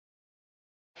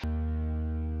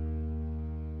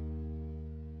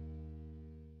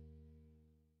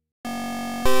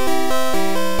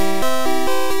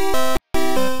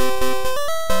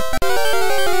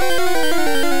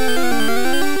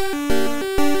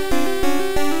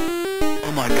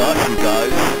my gosh, you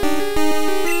guys.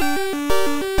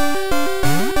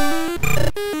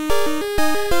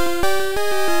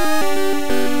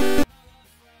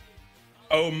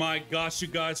 Oh my gosh, you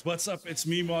guys, what's up? It's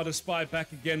me, MadersPie,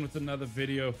 back again with another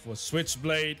video for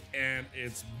Switchblade, and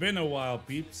it's been a while,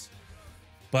 peeps.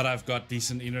 But I've got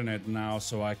decent internet now,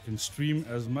 so I can stream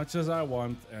as much as I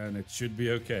want, and it should be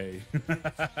okay.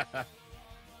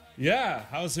 Yeah,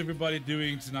 how's everybody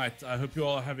doing tonight? I hope you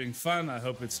all are having fun. I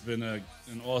hope it's been an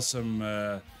awesome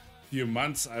few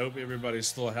months. I hope everybody's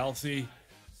still healthy.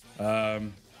 I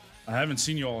haven't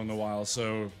seen you all in a while,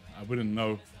 so I wouldn't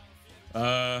know.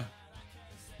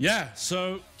 Yeah,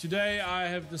 so today I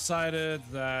have decided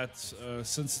that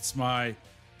since it's my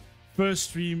first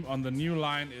stream on the new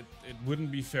line, it wouldn't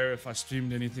be fair if I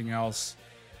streamed anything else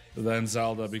than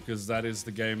Zelda, because that is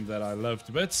the game that I love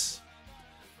to bits.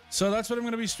 So that's what I'm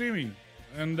going to be streaming.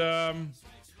 And,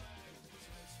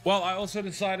 well, I also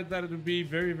decided that it would be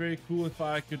very, very cool if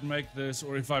I could make this,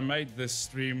 or if I made this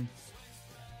stream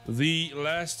the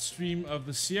last stream of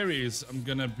the series. I'm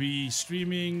going to be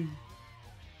streaming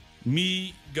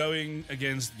me going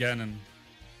against Ganon.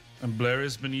 And Blair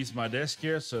is beneath my desk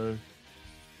here, so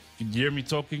if you hear me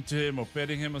talking to him or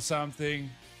petting him or something,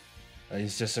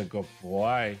 he's just a good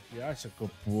boy. Yeah, he's a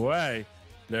good boy.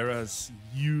 Blair is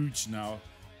huge now.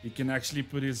 He can actually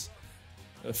put his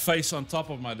face on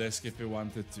top of my desk if he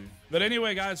wanted to. But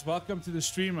anyway, guys, welcome to the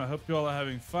stream. I hope you all are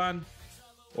having fun,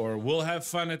 or will have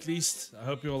fun at least. I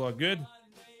hope you all are good.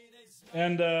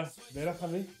 And, that's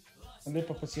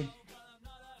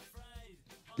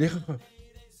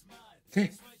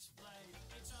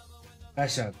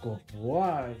a good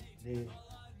boy.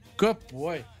 Good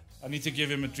boy. I need to give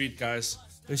him a treat, guys.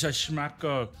 This is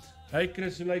Schmacko. Hey,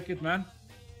 Chris, you like it, man?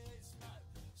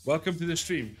 Welcome to the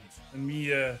stream. And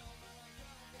me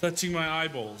touching my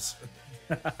eyeballs.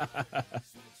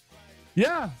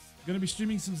 Yeah, gonna be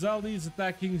streaming some Zeldas,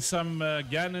 attacking some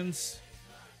Ganons.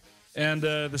 And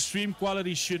the stream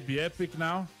quality should be epic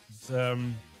now.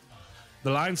 The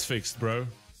line's fixed, bro.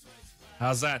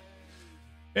 How's that?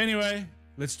 Anyway,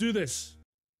 let's do this.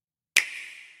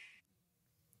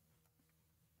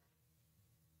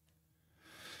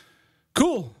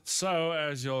 Cool. So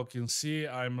as y'all can see,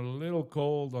 I'm a little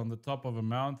cold on the top of a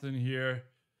mountain here.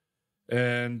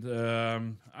 And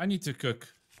I need to cook.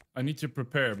 I need to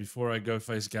prepare before I go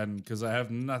face Ganon, because I have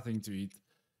nothing to eat.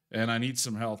 And I need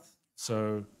some health.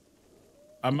 So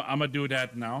I'm gonna do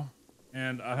that now.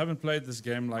 And I haven't played this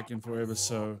game like in forever,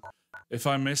 so if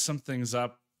I mess some things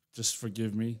up, just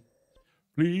forgive me.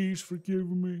 Please forgive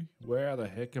me. Where the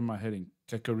heck am I heading?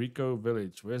 Kakariko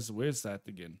Village. Where's that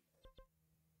again?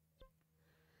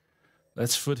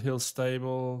 That's Foothill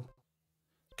Stable.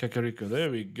 Kakariko.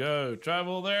 There we go.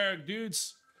 Travel there,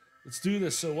 dudes. Let's do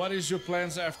this. So what is your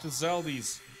plans after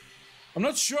Zeldas? I'm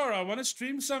not sure. I want to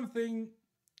stream something,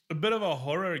 a bit of a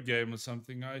horror game or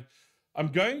something. I'm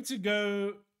going to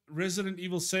go Resident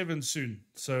Evil 7 soon,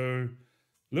 so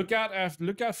look out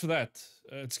for that.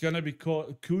 It's gonna be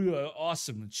cool,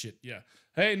 awesome and shit. Yeah.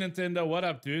 Hey Nintendo, what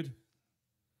up, dude?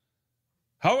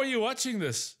 How are you watching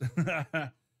this?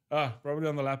 Probably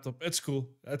on the laptop. It's cool.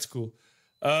 That's cool.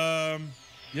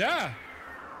 Yeah.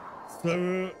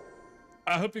 So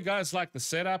I hope you guys like the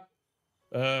setup.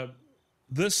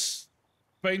 This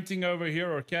painting over here,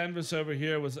 or canvas over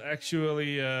here, was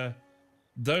actually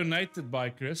donated by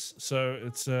Chris, so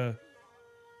it's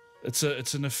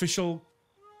an official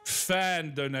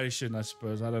fan donation, I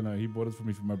suppose. I don't know. He bought it for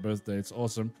me for my birthday. It's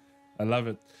awesome. I love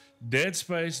it. Dead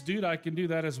Space, dude. I can do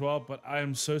that as well, but I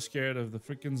am so scared of the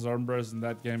freaking Zombros in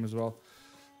that game as well.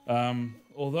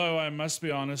 Although I must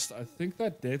be honest, I think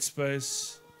that Dead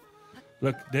Space.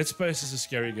 Look, Dead Space is a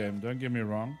scary game. Don't get me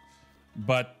wrong,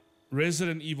 but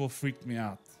Resident Evil freaked me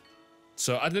out,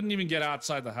 so I didn't even get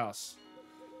outside the house.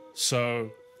 So,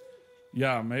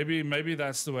 yeah, maybe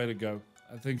that's the way to go.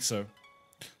 I think so.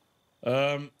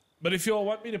 But if you all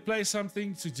want me to play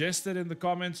something, suggest it in the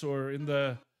comments or in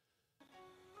the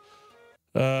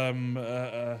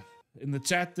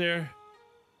chat there.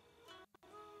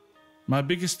 My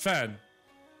biggest fan.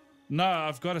 No,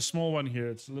 I've got a small one here.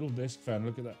 It's a little desk fan.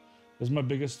 Look at that. That's my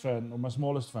biggest fan, or my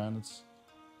smallest fan.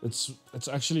 It's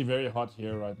actually very hot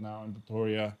here right now in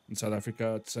Pretoria, in South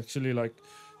Africa. It's actually like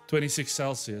 26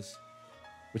 Celsius,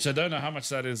 which I don't know how much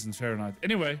that is in Fahrenheit.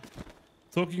 Anyway,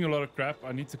 talking a lot of crap,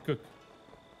 I need to cook.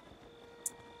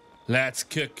 Let's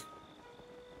cook.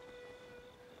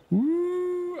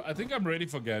 Woo! I think I'm ready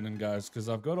for Ganon, guys, because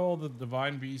I've got all the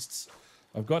divine beasts.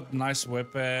 I've got nice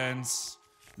weapons.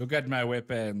 Look at my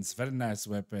weapons. Very nice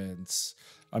weapons.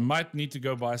 I might need to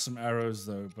go buy some arrows,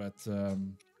 though, but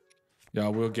yeah,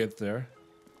 we'll get there.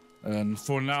 And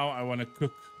for now, I want to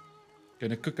cook.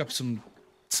 Gonna cook up some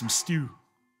stew.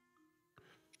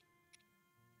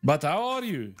 But how are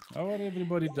you? How are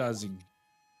everybody doing?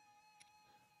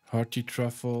 Hearty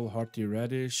truffle, hearty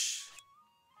radish.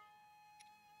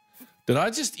 Did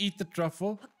I just eat the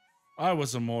truffle? I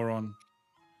was a moron.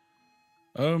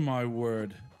 Oh my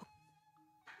word.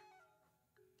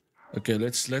 Okay,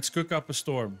 let's cook up a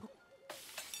storm.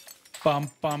 Pum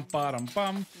pum pam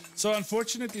pum. So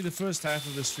unfortunately, the first half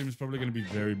of the stream is probably going to be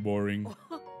very boring.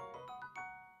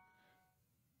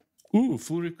 Ooh,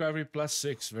 full recovery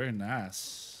 +6. Very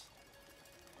nice.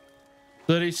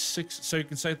 36. So you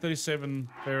can say 37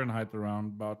 Fahrenheit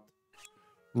roundabout.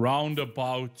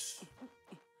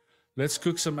 Let's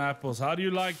cook some apples. How do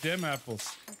you like them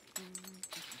apples?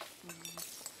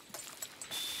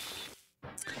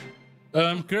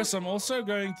 Chris, I'm also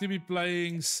going to be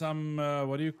playing some,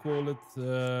 what do you call it?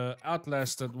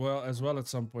 Outlast as well at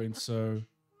some point. So,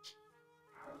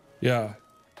 yeah,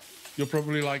 you'll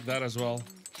probably like that as well.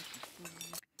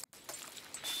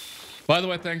 By the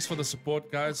way, thanks for the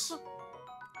support, guys.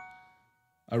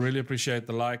 I really appreciate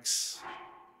the likes.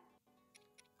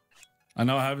 I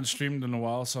know I haven't streamed in a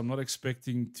while, so I'm not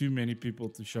expecting too many people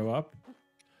to show up.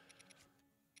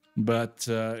 But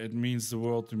it means the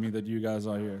world to me that you guys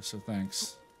are here, so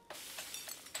thanks.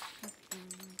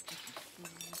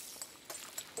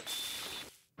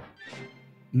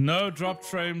 No dropped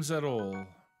frames at all.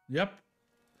 Yep.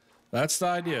 That's the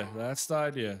idea. That's the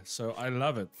idea. So I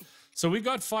love it. So we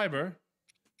got fiber.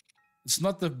 It's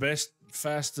not the best,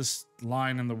 fastest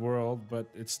line in the world, but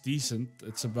it's decent.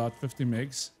 It's about 50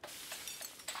 megs.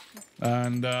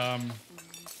 And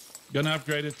gonna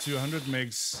upgrade it to 100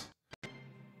 megs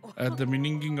at the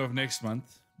beginning of next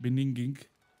month. Beginning.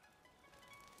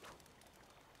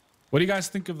 What do you guys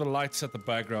think of the lights at the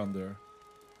background there?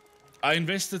 I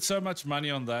invested so much money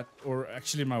on that, or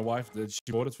actually my wife did. She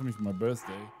bought it for me for my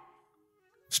birthday.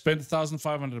 Spent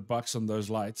 $1,500 on those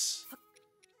lights,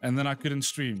 and then I couldn't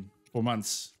stream for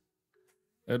months.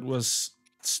 It was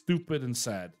stupid and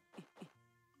sad.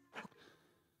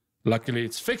 Luckily,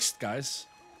 it's fixed, guys.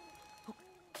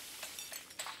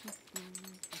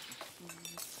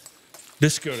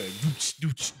 Disco day.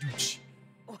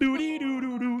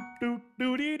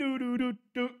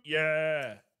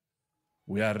 Yeah.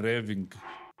 We are raving.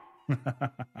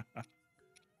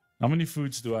 How many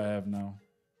foods do I have now?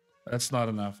 That's not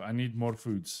enough. I need more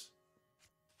foods.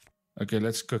 Okay,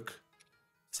 let's cook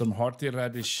some hearty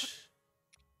radish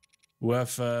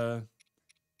with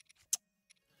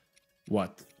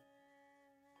what?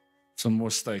 Some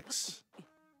more steaks.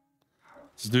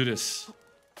 Let's do this.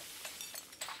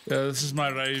 Yeah, this is my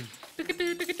rave.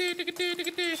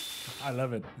 I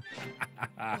love it.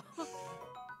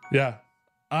 Yeah.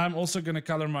 I'm also going to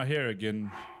color my hair again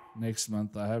next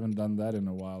month. I haven't done that in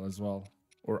a while as well.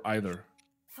 Or either.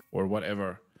 Or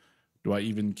whatever. Do I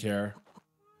even care?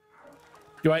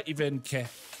 Do I even care?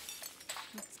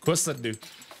 Of course I do.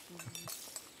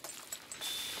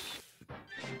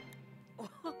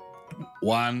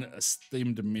 One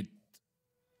steamed meat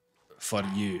for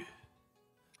you.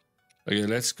 Okay,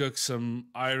 let's cook some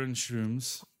iron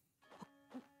shrooms.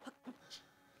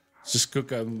 Just cook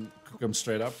them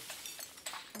straight up.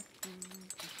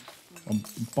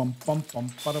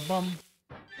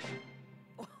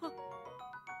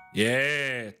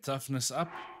 Yeah, toughness up.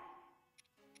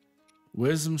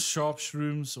 Where's some sharp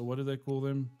shrooms, or what do they call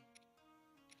them?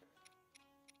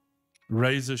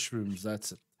 Razor shrooms,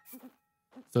 that's it.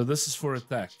 So this is for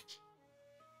attack.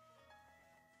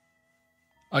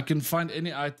 I can find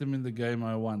any item in the game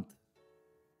I want.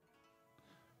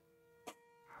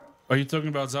 Are you talking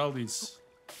about Zeldies?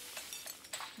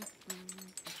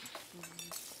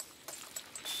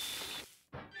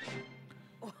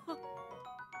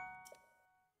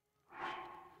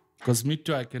 Because me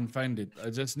too, I can find it.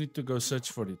 I just need to go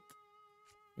search for it.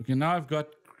 Okay, now I've got,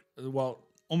 well,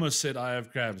 almost said I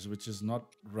have crabs, which is not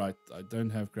right. I don't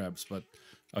have crabs, but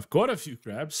I've caught a few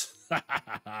crabs.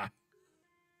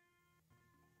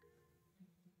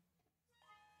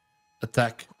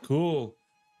 Attack. Cool.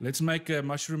 Let's make a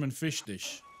mushroom and fish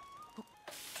dish.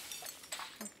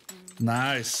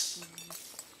 Nice.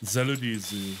 Zelda.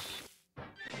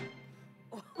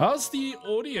 How's the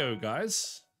audio,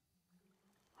 guys?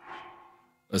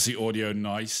 Is the audio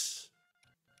nice?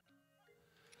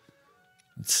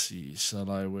 Let's see.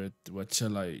 What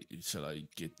shall I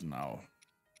get now?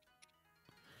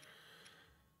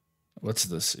 What's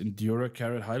this? Endura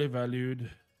carrot, highly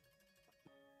valued.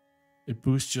 It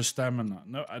boosts your stamina.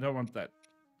 No, I don't want that.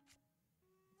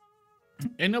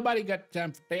 Ain't nobody got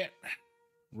time for that.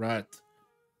 Right.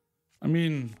 I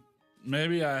mean,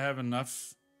 maybe I have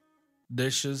enough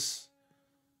dishes.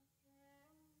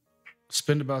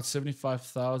 Spent about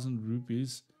 75,000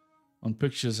 rupees on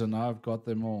pictures, and now I've got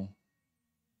them all.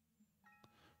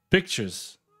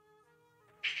 Pictures.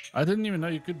 I didn't even know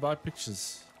you could buy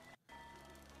pictures.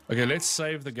 Okay, let's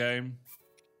save the game.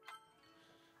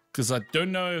 Because I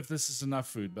don't know if this is enough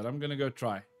food, but I'm going to go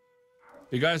try.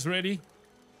 You guys ready?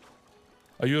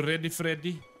 Are you ready,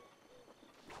 Freddy?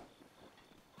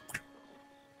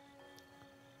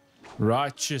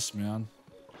 Righteous, man.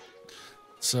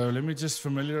 So let me just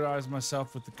familiarize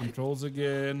myself with the controls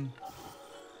again.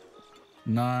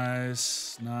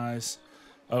 Nice, nice.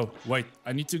 Oh, wait.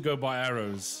 I need to go buy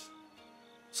arrows.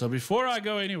 So before I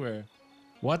go anywhere,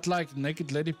 what, like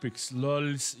naked lady pics?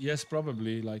 Lols. Yes,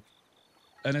 probably. Like,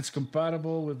 and it's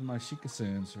compatible with my Shikase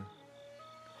answer.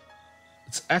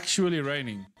 It's actually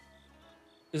raining.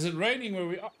 Is it raining where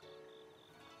we are?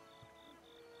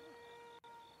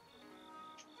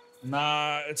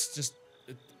 Nah, it's just...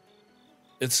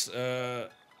 It's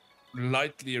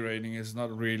lightly raining. It's not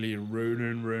really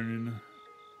raining.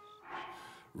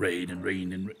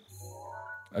 Raining.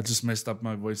 I just messed up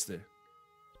my voice there.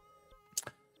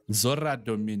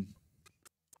 Zoradomin.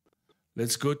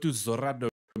 Let's go to Zoradomin.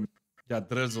 Yeah,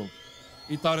 drizzle.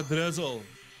 Eat our drizzle.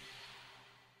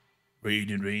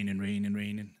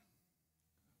 Raining.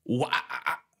 Wah!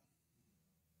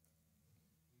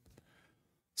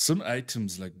 Some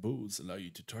items like bows allow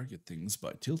you to target things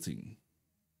by tilting.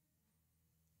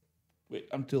 Wait,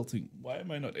 I'm tilting. Why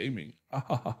am I not aiming?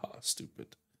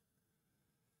 Stupid.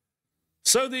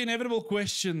 So the inevitable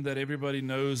question that everybody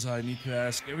knows I need to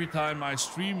ask every time I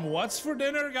stream, what's for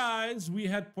dinner, guys? We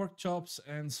had pork chops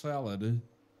and salad.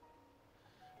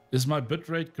 Is my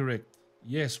bitrate correct?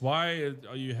 Yes. Why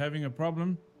are you having a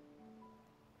problem?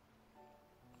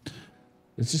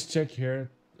 Let's just check here.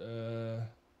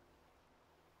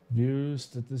 View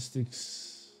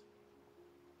statistics.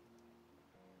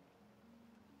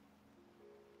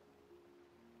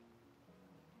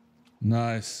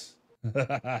 Nice.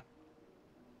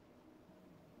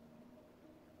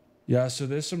 Yeah, so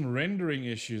there's some rendering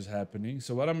issues happening.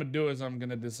 So what I'm gonna do is I'm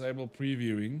gonna disable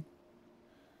previewing.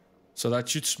 So that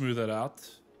should smooth it out.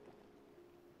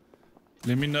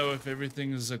 Let me know if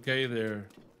everything is okay there,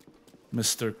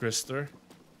 Mr. Krister.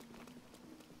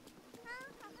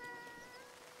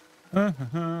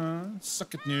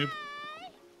 Suck it, noob.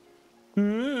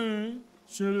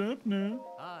 Shut up, noob.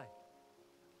 Hi.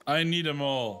 I need them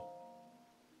all.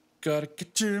 Gotta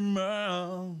get them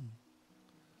all.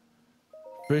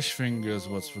 Fish fingers,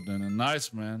 what's for dinner?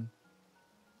 Nice, man.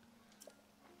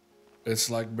 It's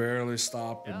like barely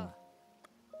stopping. Yeah.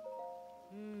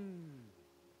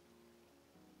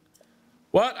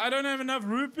 What? I don't have enough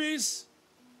rupees?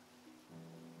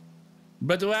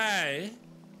 But why?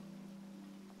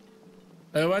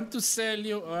 I want to sell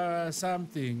you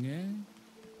something, eh?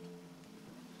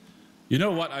 You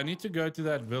know what? I need to go to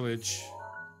that village.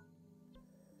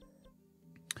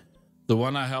 The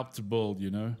one I helped to build, you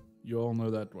know? You all know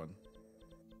that one.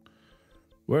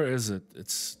 Where is it?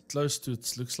 It's close to...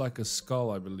 It looks like a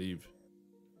skull, I believe.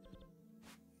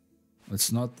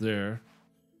 It's not there.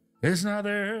 It's not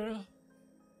there.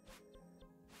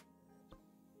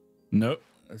 Nope,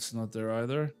 it's not there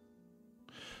either.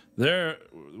 There...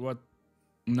 What...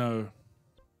 No.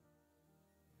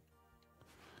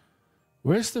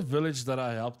 Where's the village that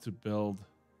I helped to build?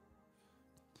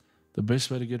 The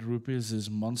best way to get rupees is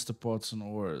monster parts and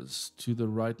ores. To the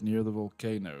right near the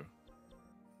volcano.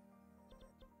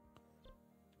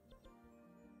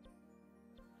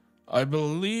 I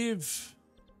believe...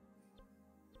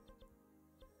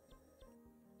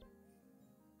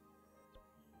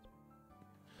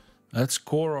 That's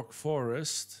Korok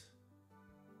Forest.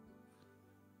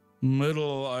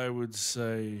 Middle, I would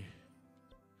say.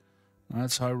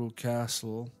 That's Hyrule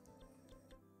Castle.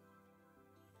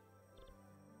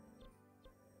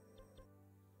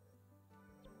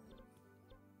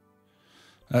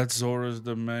 That's Zora's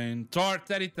domain.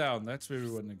 Tarrytown. That's where we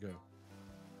want to go.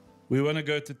 We want to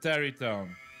go to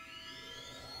Tarrytown.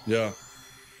 Yeah.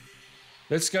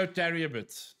 Let's go tarry a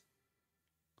bit.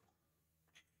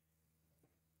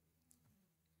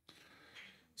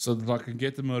 So that I can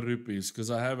get them more rupees.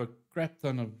 Because I have a crap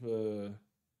ton of...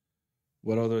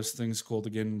 what are those things called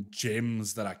again?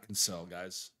 Gems that I can sell,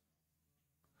 guys.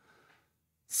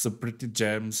 So pretty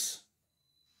gems.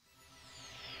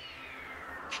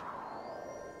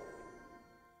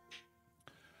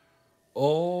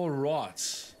 All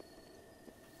right.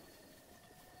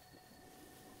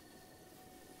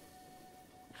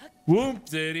 Whoop,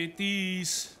 there it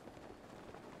is.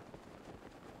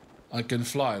 I can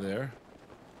fly there.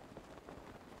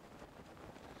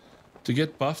 To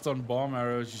get buffed on bomb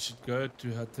arrows, you should go to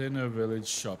Hateno village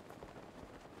shop.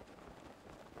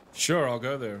 Sure, I'll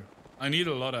go there. I need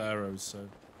a lot of arrows, so...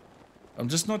 I'm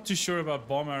just not too sure about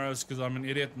bomb arrows because I'm an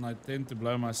idiot and I tend to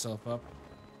blow myself up.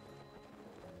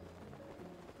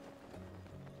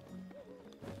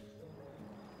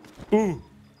 Ooh!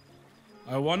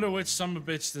 I wonder which summer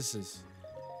bitch this is.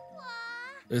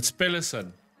 It's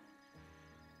Pellison.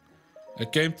 I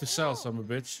came to sell, summer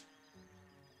bitch.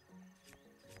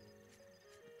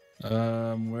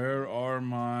 Where are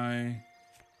my...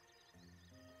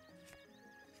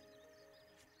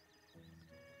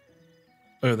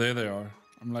 Oh, there they are.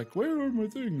 I'm like, where are my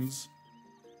things?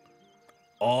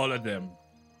 All of them.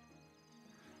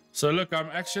 So look, I'm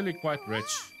actually quite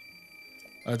rich.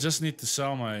 I just need to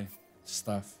sell my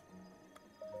stuff.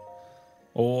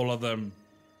 All of them.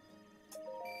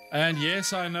 And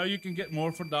yes, I know you can get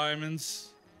more for diamonds.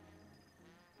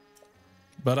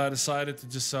 But I decided to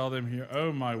just sell them here.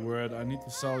 Oh my word, I need to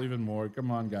sell even more.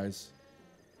 Come on, guys.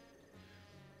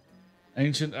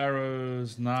 Ancient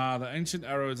arrows. Nah, the ancient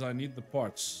arrows, I need the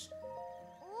parts.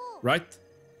 Right?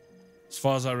 As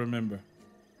far as I remember.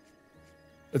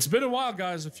 It's been a while,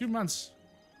 guys. A few months.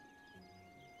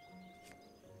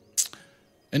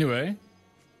 Anyway.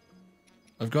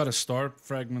 I've got a star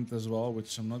fragment as well,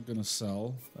 which I'm not going to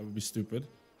sell. That would be stupid.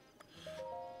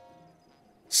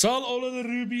 Sell all of the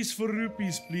rubies for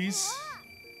rupees, please.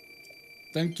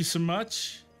 Thank you so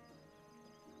much.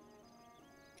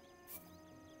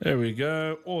 There we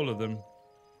go. All of them.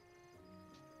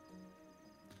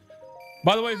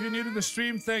 By the way, if you're new to the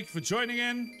stream, thank you for joining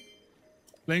in.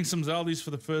 Playing some Zeldas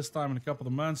for the first time in a couple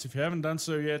of months. If you haven't done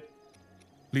so yet,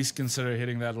 please consider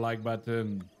hitting that like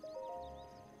button.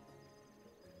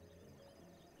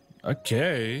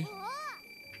 Okay.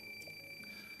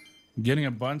 Getting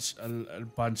a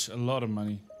lot of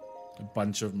money. A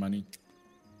bunch of money.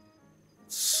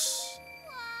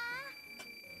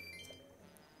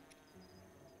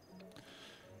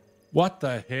 What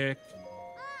the heck?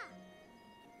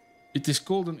 It is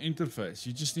called an interface.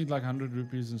 You just need like 100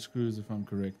 rupees and screws if I'm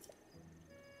correct.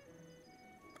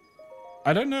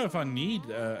 I don't know if I need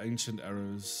ancient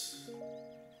arrows.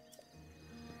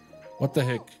 What the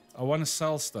heck? I want to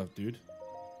sell stuff, dude.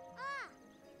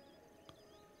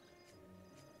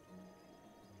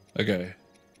 Okay.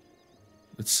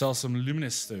 Let's sell some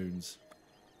luminous stones.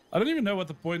 I don't even know what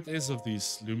the point is of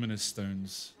these luminous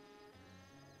stones.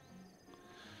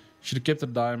 Should have kept the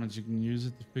diamonds. You can use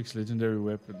it to fix legendary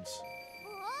weapons.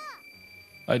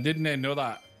 I didn't know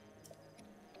that.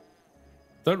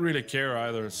 Don't really care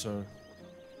either, so...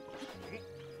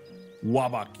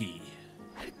 Wabaki.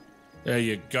 There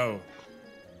you go.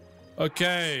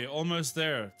 Okay, almost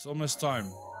there. It's almost time.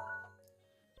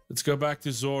 Let's go back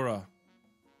to Zora.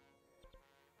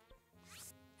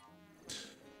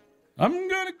 I'm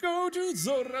gonna go to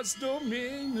Zora's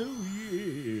domain. Oh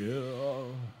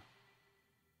yeah.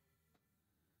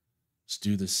 Let's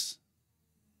do this.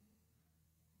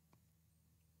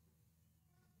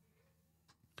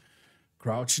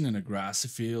 Crouching in a grassy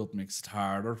field makes it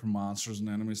harder for monsters and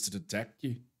enemies to detect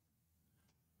you.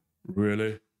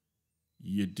 Really?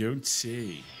 You don't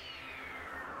say.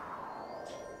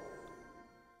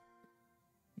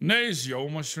 Nee, is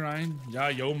jouw shrine. Ja,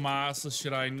 jouw ma's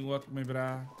shrine. Wat me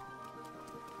bra.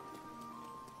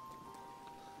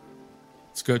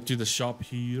 Let's go to the shop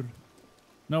here.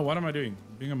 No, what am I doing?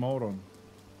 I'm being a moron.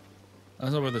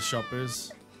 That's not where the shop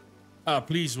is. Ah,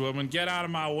 please, woman, get out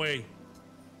of my way.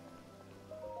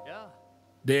 Yeah.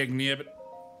 Dig near it.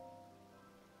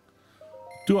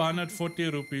 240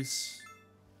 rupees.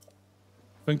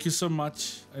 Thank you so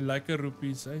much. I like a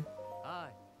rupees, eh? Aye.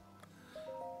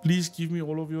 Please give me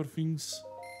all of your things.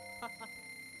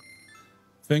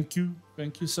 Thank you.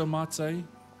 Thank you so much, eh?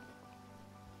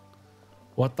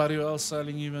 What are you all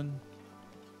selling even?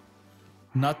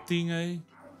 Nothing, eh?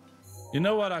 You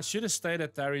know what? I should have stayed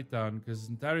at Tarrytown, because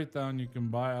in Tarrytown you can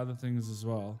buy other things as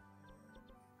well.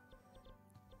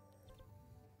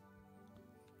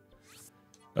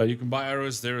 You can buy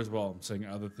arrows there as well. I'm saying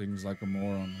other things like a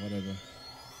moron, whatever.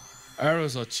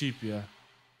 Arrows are cheap, yeah.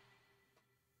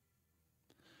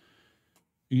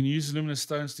 You can use luminous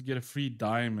stones to get a free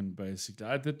diamond, basically.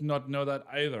 I did not know that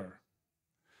either.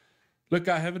 Look,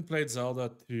 I haven't played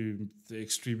Zelda to the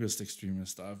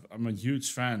extremist. I'm a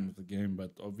huge fan of the game,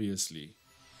 but obviously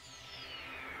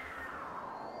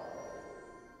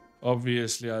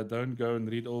I don't go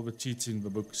and read all the cheats in the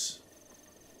books.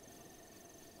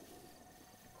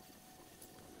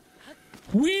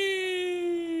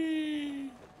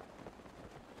 Whee!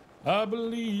 I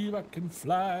believe I can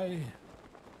fly.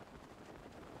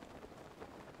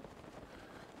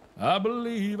 I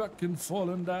believe I can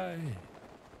fall and die.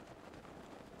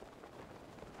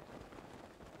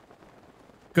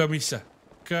 Come here.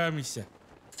 Come here.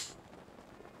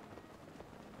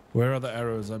 Where are the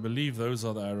arrows? I believe those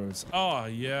are the arrows. Oh,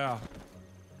 yeah.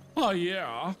 Oh,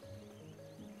 yeah.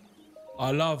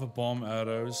 I love bomb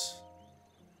arrows.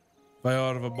 If I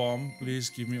have a bomb,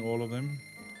 please give me all of them.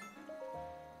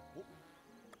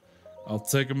 I'll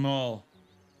take them all.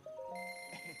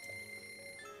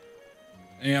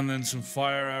 And then some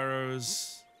fire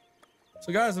arrows.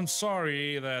 So guys, I'm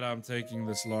sorry that I'm taking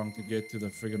this long to get to the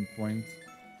friggin' point.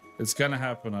 It's gonna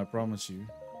happen, I promise you.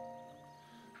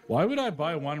 Why would I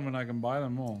buy one when I can buy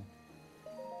them all?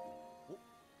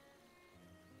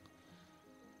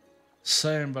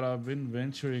 Same, but I've been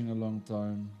venturing a long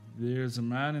time. There's a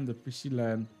man in the fishy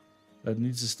land that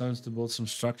needs the stones to build some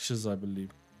structures, I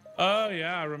believe. Oh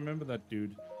yeah, I remember that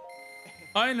dude.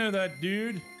 I know that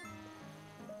dude.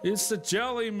 It's the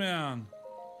Jelly Man.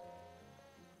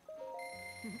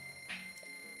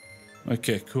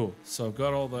 Okay, cool. So I've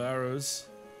got all the arrows.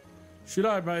 Should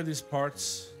I buy these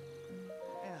parts?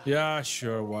 Yeah,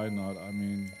 sure. Why not? I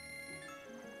mean,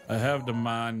 I have the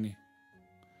money.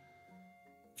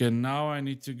 Okay, now I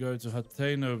need to go to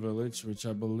Hateno village, which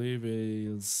I believe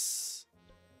is...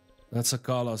 That's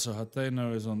Akala, so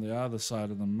Hateno is on the other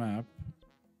side of the map.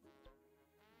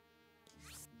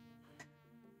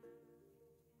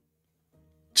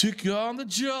 Took on the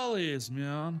jollies,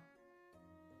 man.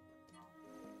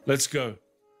 Let's go.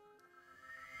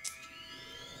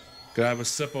 Can I have a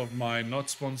sip of my not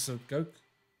sponsored Coke?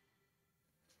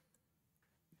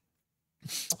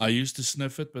 I used to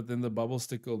sniff it, but then the bubbles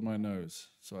tickled my nose.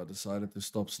 So I decided to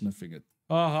stop sniffing it.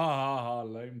 Ha ha ha ha,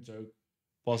 lame joke.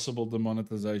 Possible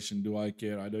demonetization, do I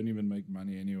care? I don't even make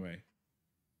money anyway.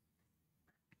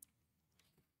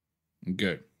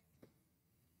 Okay.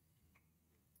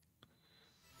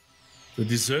 The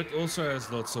dessert also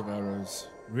has lots of arrows.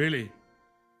 Really?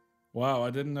 Wow, I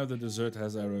didn't know the dessert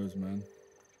has arrows, man.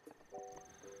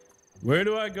 Where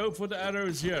do I go for the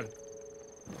arrows here?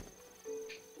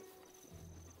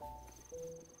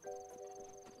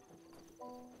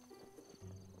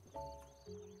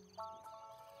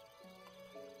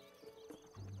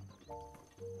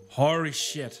 Holy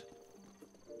shit.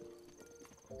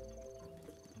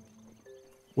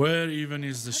 Where even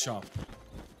is the shop?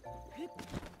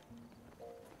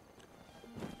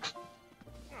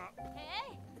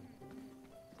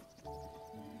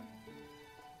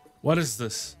 What is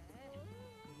this?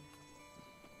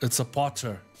 It's a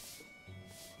potter.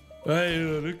 Hey,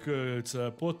 look, it's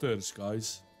potters,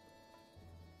 guys.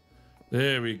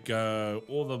 There we go.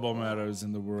 All the bomb arrows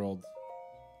in the world.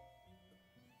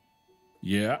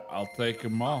 Yeah, I'll take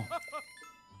them all.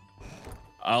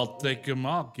 I'll take them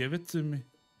all. Give it to me.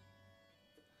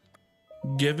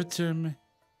 Give it to me.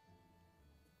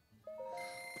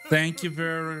 Thank you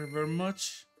very, very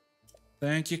much.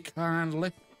 Thank you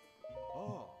kindly.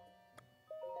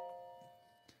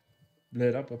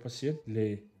 Let up, patient.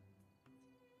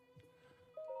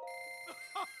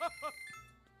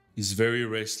 He's very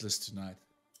restless tonight.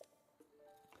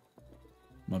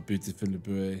 My beautiful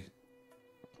boy.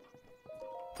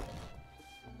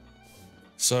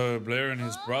 So Blair and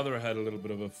his brother had a little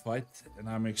bit of a fight, and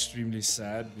I'm extremely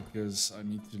sad because I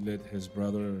need to let his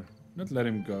brother, not let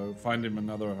him go, find him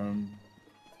another home.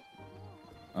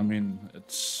 I mean,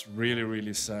 it's really,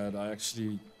 really sad.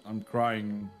 I'm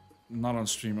crying, not on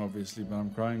stream obviously, but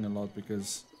I'm crying a lot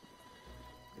because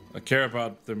I care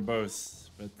about them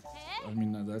both. But I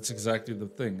mean, that's exactly the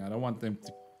thing. I don't want them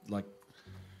to like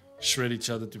shred each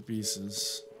other to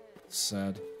pieces. It's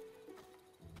sad.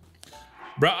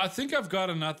 Bro, I think I've got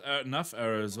enough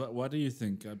arrows. What do you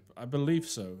think? I believe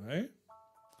so, eh?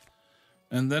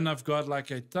 And then I've got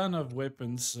like a ton of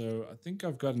weapons, so I think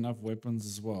I've got enough weapons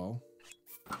as well.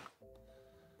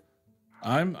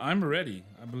 I'm ready.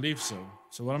 I believe so.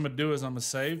 So what I'm gonna do is I'm gonna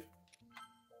save.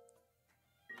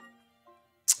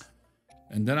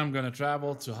 And then I'm gonna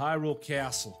travel to Hyrule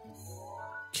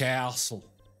Castle.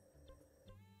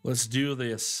 Let's do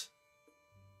this.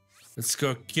 Let's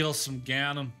go kill some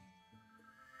Ganon.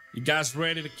 You guys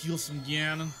ready to kill some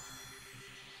Ganon?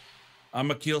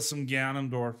 I'ma kill some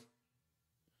Ganondorf.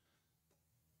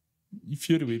 If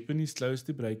your weapon is close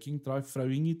to breaking, try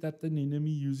throwing it at an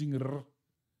enemy using R.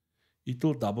 It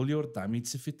will double your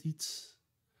damage if it hits.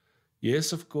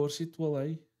 Yes, of course it will,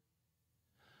 eh?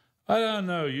 I don't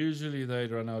know. Usually they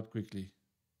run out quickly.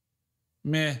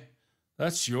 Meh.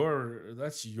 That's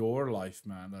your life,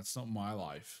 man. That's not my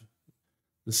life.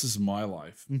 This is my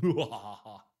life.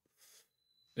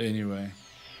 Anyway.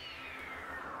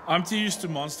 I'm too used to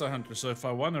Monster Hunter, so if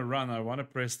I want to run, I want to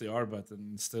press the R button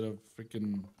instead of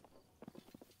freaking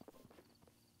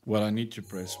what I need to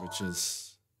press, which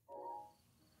is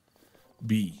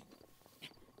B.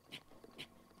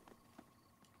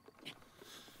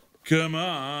 Come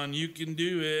on, you can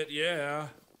do it, yeah.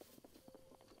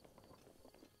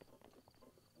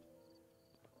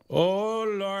 Oh,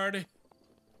 Lord.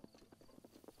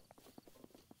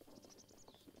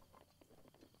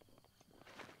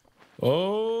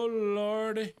 Oh,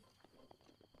 Lord.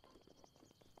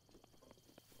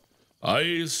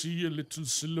 I see a little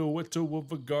silhouette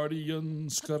of a guardian.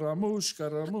 Scaramouche,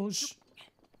 Scaramouche.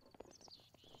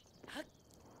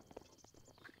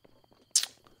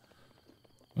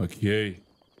 Okay.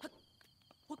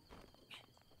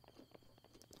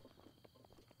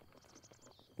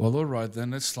 Well, alright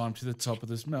then, let's climb to the top of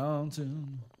this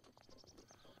mountain.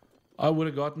 I would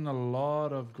have gotten a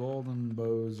lot of golden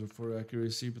bows for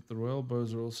accuracy, but the royal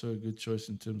bows are also a good choice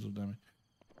in terms of damage.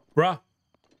 Bruh,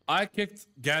 I kicked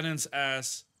Ganon's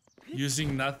ass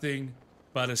using nothing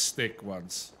but a stick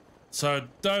once. So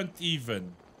don't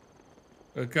even.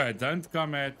 Okay, don't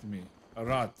come at me.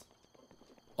 Alright.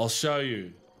 I'll show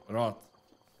you. Alright.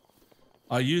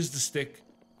 I used the stick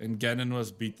and Ganon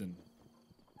was beaten.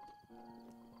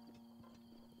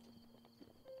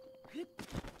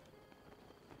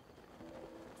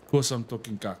 Of course I'm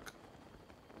talking kak.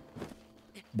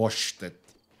 Boshtet.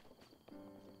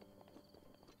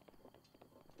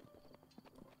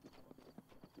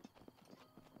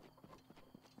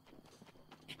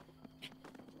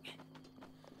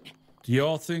 Do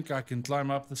y'all think I can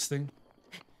climb up this thing?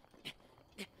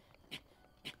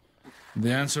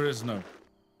 The answer is no.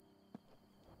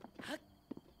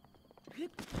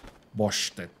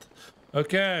 Boshtet.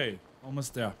 Okay,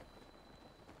 almost there.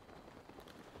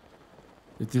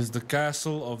 It is the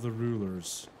castle of the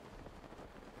rulers,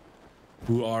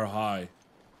 who are high.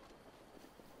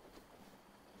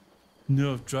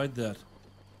 No, I've tried that.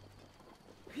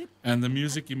 And the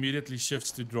music immediately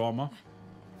shifts to drama.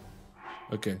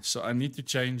 Okay, so I need to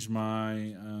change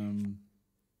my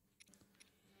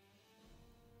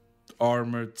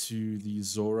armor to the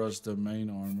Zora's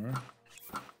Domain armor.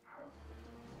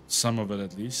 Some of it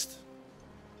at least.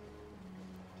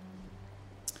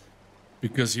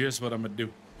 Because here's what I'm gonna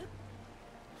do.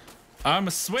 I'm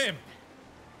a swim.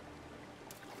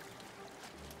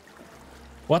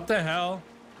 What the hell?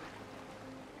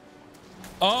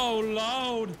 Oh,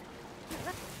 Lord.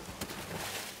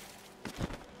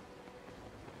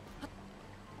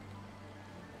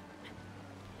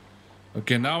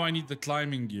 Okay, now I need the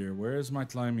climbing gear. Where is my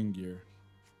climbing gear?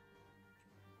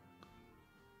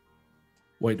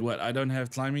 Wait, what? I don't have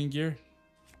climbing gear?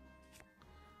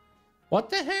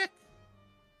 What the heck?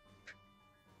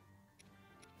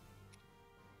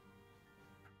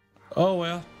 Oh,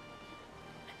 well.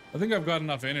 I think I've got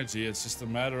enough energy. It's just a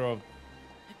matter of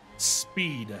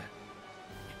speed.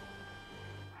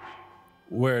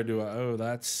 Where do I... Oh,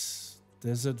 that's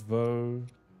Desert Voe.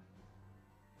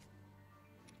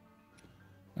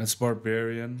 That's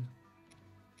Barbarian.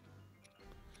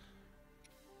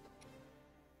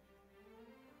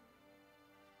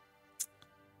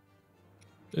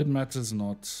 It matters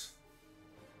not.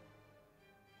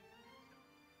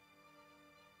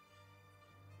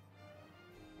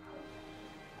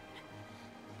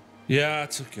 Yeah,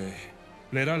 it's okay.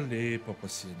 Let aller,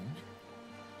 papacino.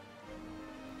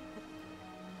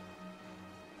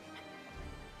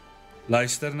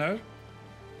 Luister nou.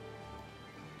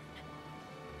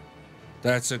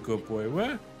 That's a good boy.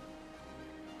 Where?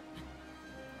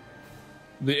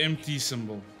 The empty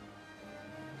symbol.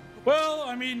 Well,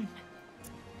 I mean,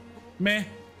 meh.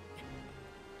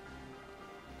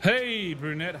 Hey,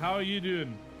 brunette, how are you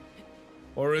doing?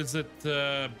 Or is it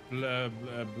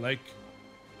Blake?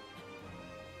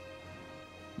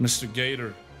 Mr.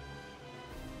 Gator.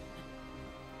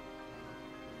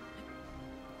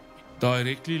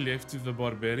 Directly left to the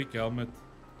barbaric helmet.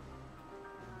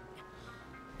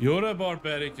 You're a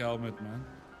barbaric helmet, man.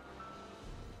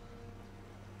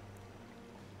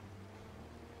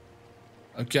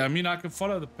 Okay, I mean, I can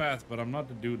follow the path, but I'm not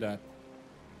to do that.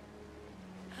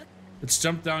 Let's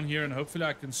jump down here and hopefully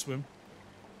I can swim.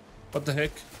 What the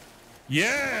heck?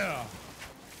 Yeah!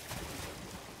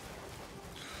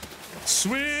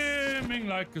 Swimming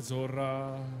like a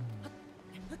Zora.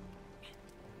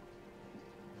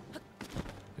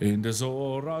 In the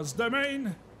Zora's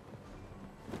Domain.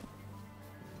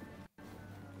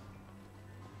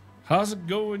 How's it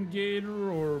going,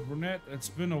 Gator or Brunette? It's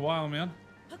been a while, man.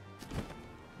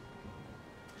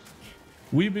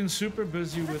 We've been super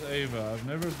busy with Ava. I've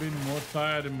never been more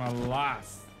tired in my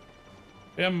life.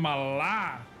 In my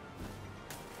life.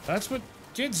 That's what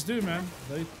kids do, man.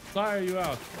 They tire you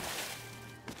out.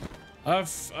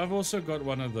 I've also got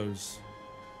one of those.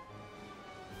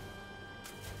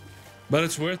 But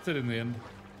it's worth it in the end.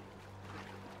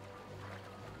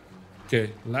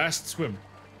 Okay, last swim.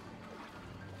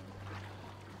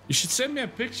 You should send me a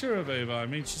picture of Ava. I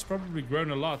mean, she's probably grown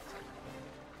a lot.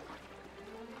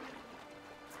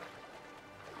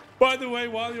 By the way,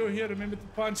 while you're here, remember to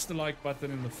punch the like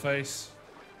button in the face.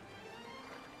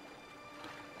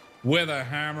 With a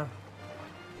hammer.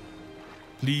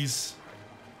 Please.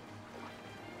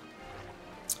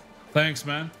 Thanks,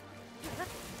 man.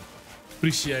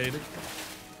 Appreciate it.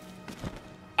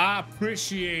 I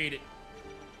appreciate it.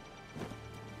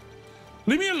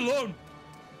 Leave me alone.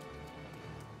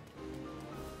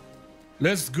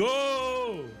 Let's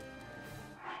go.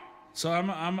 So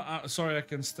I'm sorry I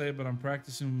can stay, but I'm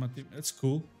practicing with my team. It's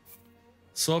cool.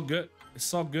 It's all good.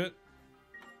 It's all good.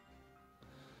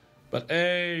 But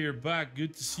hey, you're back.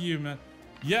 Good to see you, man.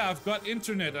 Yeah, I've got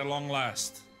internet at long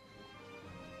last.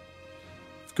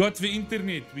 I've got the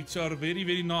internet, which are very,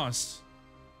 very nice.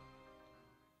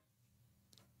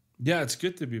 Yeah, it's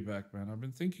good to be back, man. I've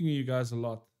been thinking of you guys a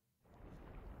lot.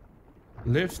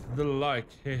 Lift the like.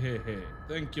 Hey, hey, hey.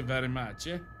 Thank you very much,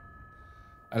 yeah?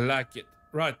 I like it.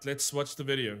 Right, let's watch the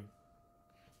video.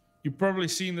 You've probably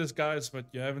seen this, guys, but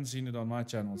you haven't seen it on my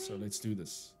channel, so let's do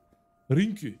this.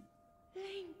 Rinku.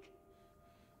 Link.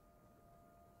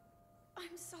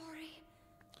 I'm sorry.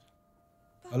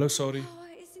 Hello, sorry.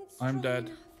 I'm dead.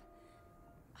 Enough.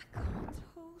 I can't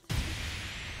hold it.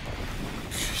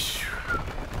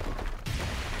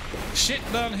 Shit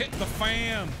done hit the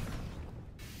fan.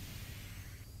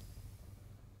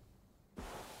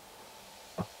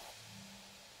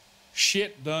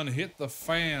 Shit done hit the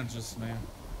fan just now.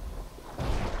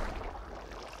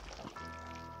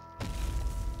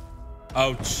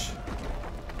 Ouch.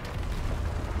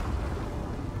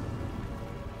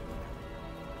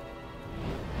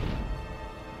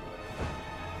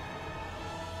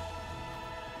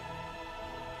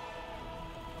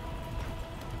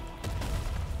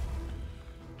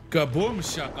 Kaboom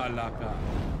shakalaka.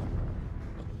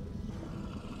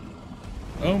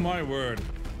 Oh my word.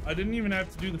 I didn't even have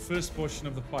to do the first portion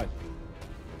of the fight.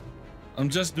 I'm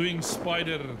just doing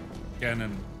spider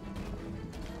cannon.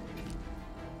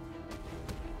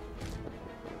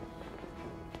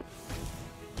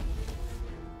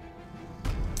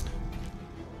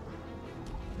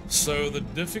 So the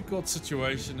difficult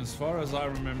situation, as far as I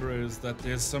remember, is that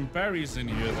there's some parries in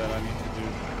here that I need to do.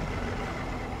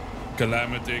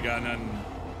 Calamity cannon.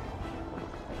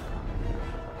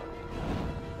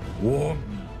 Whoa.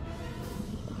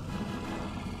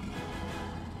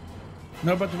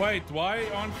 No, but wait, why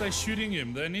aren't they shooting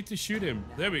him? They need to shoot him.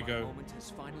 There we go. The moment has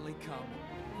finally come.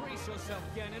 Brace yourself,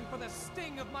 Ganon, for the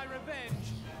sting of my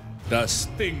revenge. The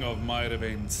sting of my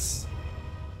revenge. This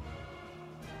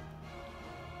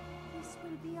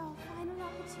will be our final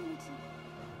opportunity.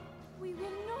 We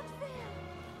will not fail.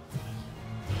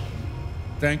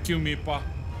 Thank you, Mipa.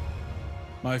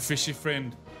 My fishy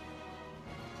friend.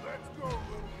 Let's go, little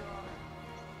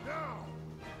guy. Now,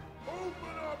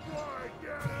 open up wide,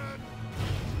 Ganon.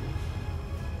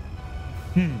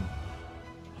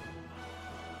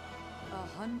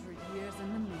 100 years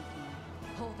in the making.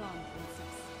 Hold on,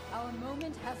 princess. Our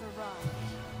moment has arrived.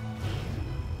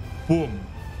 Boom.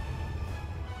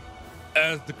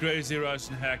 As the crazy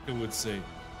Russian hacker would say.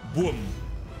 Boom.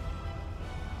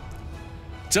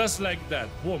 Just like that.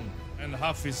 Boom. And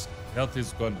half his health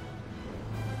is gone.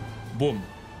 Boom.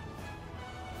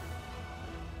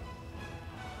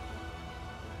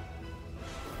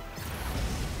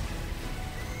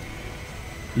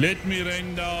 Let me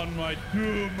rain down my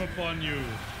doom upon you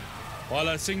while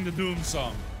I sing the doom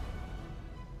song.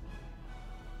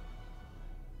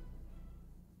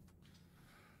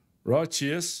 Right,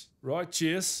 cheers. Right,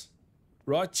 cheers.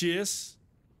 Right, cheers.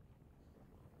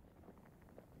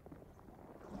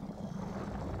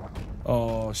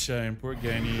 Oh, shame. Poor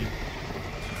Gainy.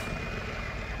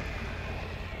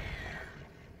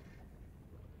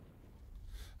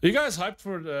 Are you guys hyped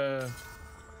for the...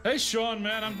 Hey, Sean,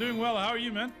 man. I'm doing well. How are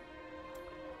you, man?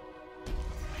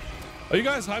 Are you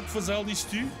guys hyped for Zelda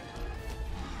 2?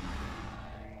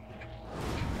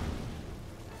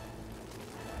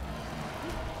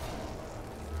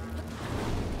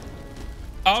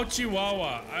 Oh,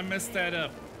 Chihuahua. I messed that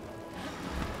up.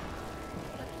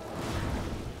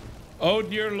 Oh,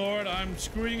 dear Lord. I'm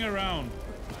screwing around.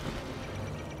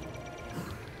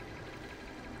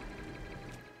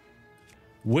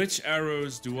 Which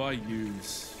arrows do I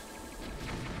use?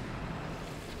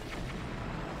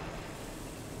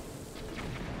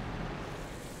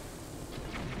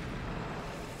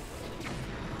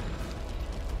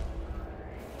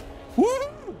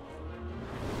 Woo!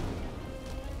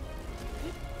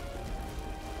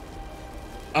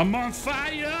 I'm on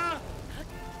fire!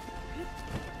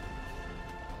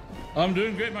 I'm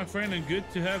doing great, my friend, and good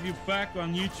to have you back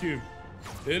on YouTube.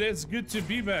 It is good to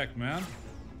be back, man.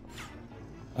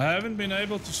 I haven't been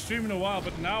able to stream in a while,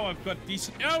 but now I've got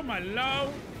decent... Oh, my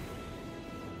load!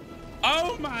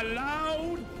 Oh, my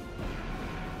load!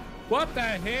 What the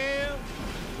hell?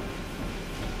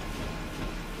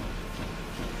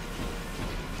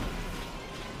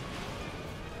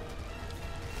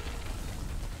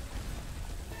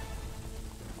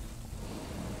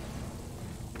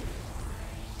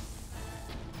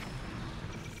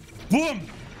 Boom!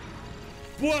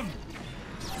 Boom!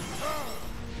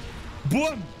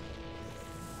 Boom!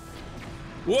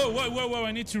 Whoa, whoa, whoa, whoa,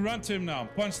 I need to run to him now.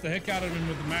 Punch the heck out of him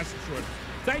with the Master Sword.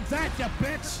 Take that, you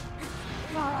bitch!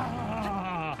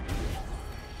 Ah.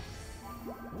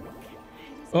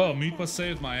 Oh, Meepa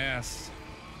saved my ass.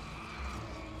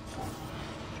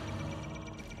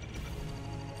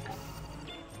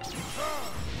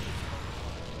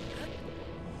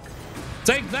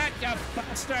 Take that, you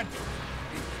bastard!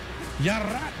 You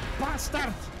rat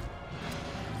bastard!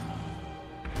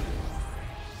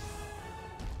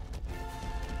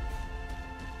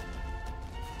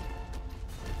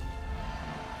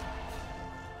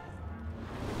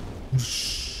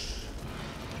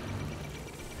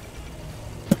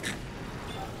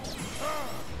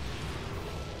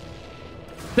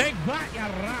 Take that, you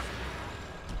rat!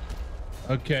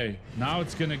 Okay, now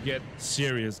it's gonna get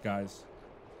serious, guys.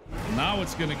 Now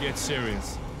it's gonna get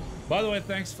serious. By the way,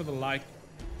 thanks for the like.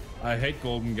 I hate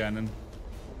Golden Ganon.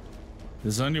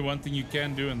 There's only one thing you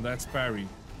can do, and that's parry.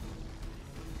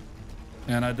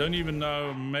 And I don't even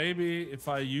know, maybe if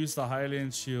I use the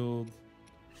Hylian shield.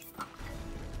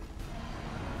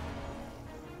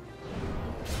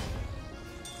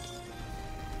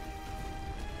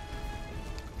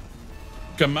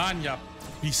 Come on, you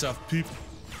piece of poop.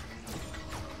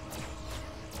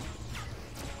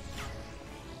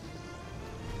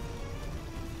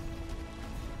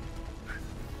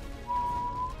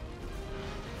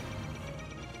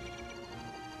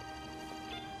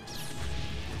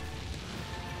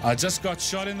 I just got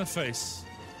shot in the face.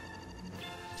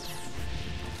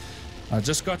 I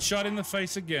just got shot in the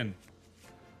face again.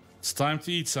 It's time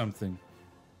to eat something.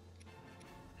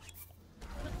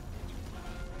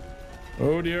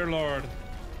 Oh dear Lord.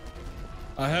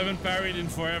 I haven't parried in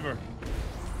forever.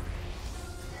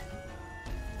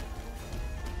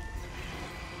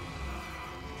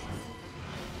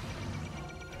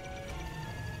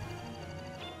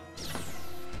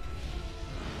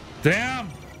 Damn!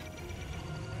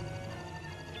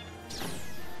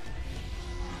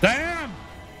 Damn!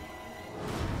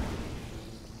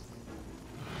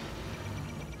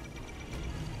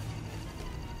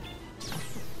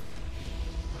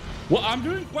 Well, I'm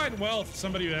doing quite well for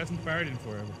somebody who hasn't parried in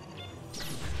forever.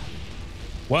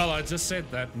 Well, I just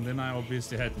said that, and then I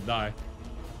obviously had to die.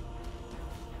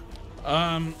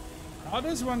 How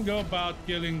does one go about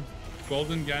killing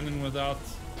Golden Ganon without...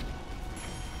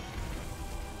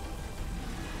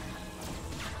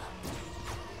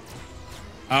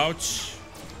 Ouch.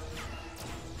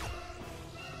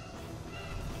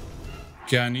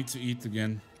 Okay, I need to eat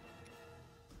again.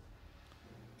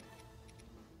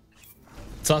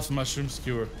 Tough mushroom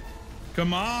skewer.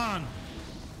 Come on!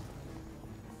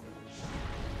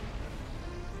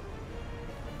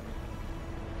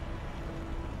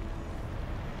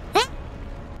 Huh?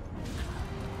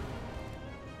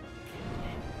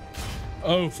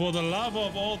 Oh, for the love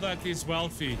of all that is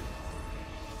wealthy.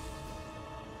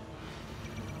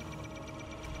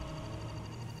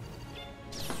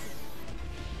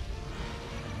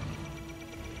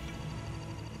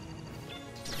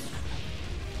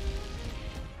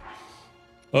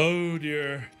 Oh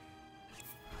dear.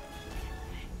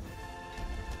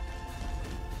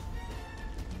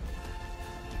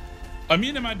 I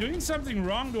mean, am I doing something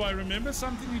wrong? Do I remember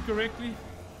something incorrectly?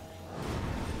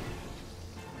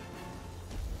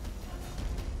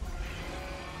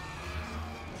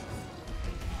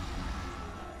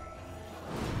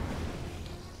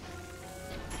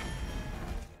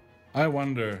 I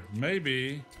wonder,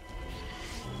 maybe...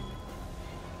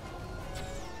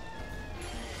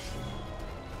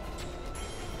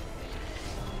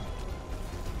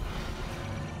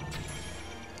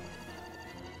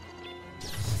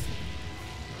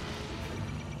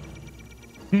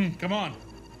 Come on.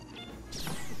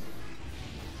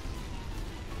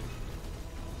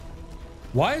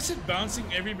 Why is it bouncing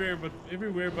everywhere but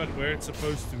where it's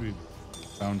supposed to be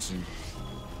bouncing?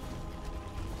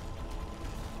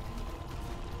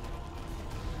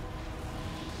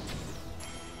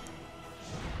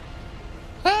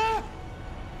 Ah!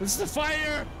 It's the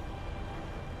fire!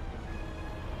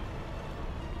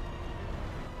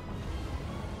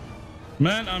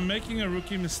 Man, I'm making a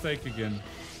rookie mistake again.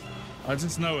 I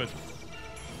just know it.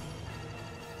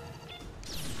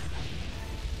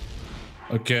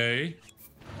 Okay.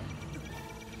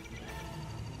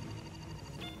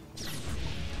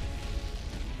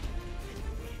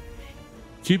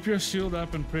 Keep your shield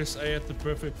up and press A at the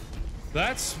perfect...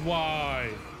 That's why.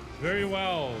 Very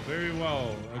well. Very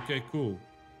well. Okay, cool.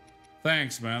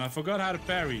 Thanks, man. I forgot how to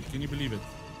parry. Can you believe it?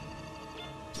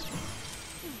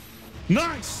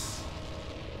 Nice!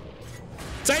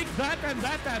 Take that and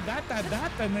that and that and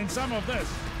that and then some of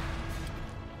this.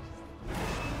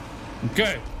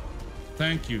 Okay.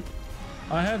 Thank you.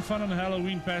 I had fun on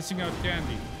Halloween passing out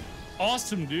candy.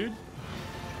 Awesome, dude.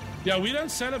 Yeah, we don't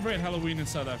celebrate Halloween in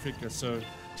South Africa, so...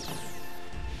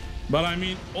 But I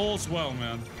mean, all's well,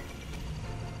 man.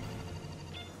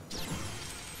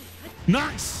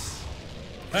 Nice!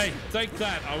 Hey, take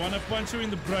that. I want to punch you in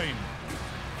the brain.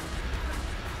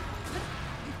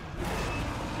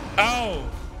 Oh!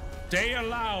 They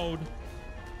allowed.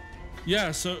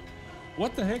 Yeah, so...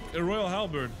 What the heck? A royal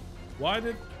halberd. Why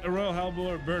did a royal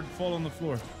halberd fall on the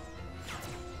floor?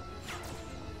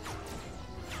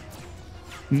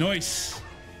 Nice.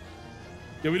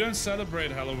 Yeah, we don't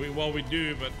celebrate Halloween. Well, we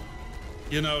do, but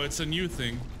you know, it's a new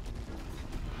thing.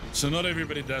 So not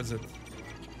everybody does it.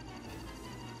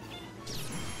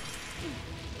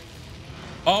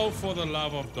 Oh, for the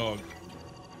love of dog.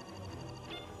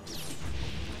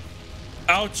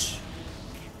 Ouch.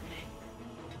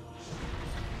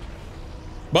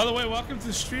 By the way, welcome to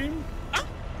the stream. Ah!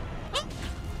 Ah!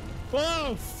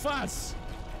 Whoa, fuss.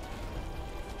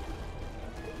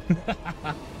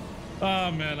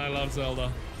 Oh man, I love Zelda.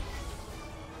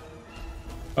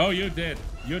 Oh, you're dead.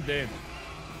 You're dead.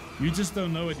 You just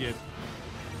don't know it yet.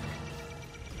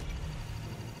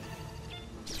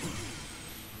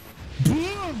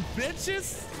 Boom,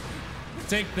 bitches!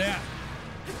 Take that.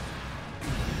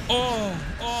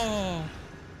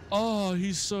 Oh,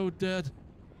 he's so dead.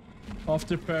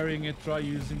 After parrying it, try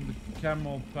using the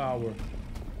camel power.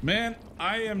 Man,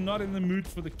 I am not in the mood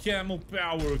for the camel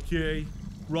power, okay?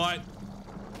 Right?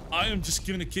 I am just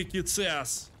gonna kick its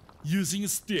ass using a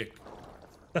stick.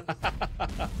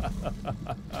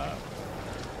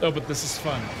 Oh, but this is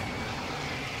fun.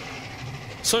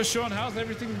 So, Sean, how's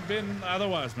everything been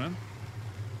otherwise, man?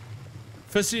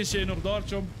 Fissy, is jy nog daar,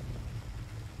 chom?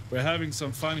 We're having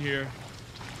some fun here.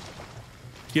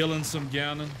 Killing some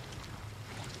Ganon.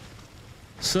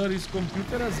 Sir, his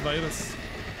computer has virus.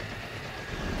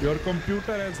 Your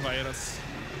computer has virus.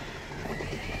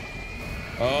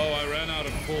 Oh, I ran out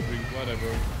of cold drink,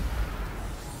 whatever.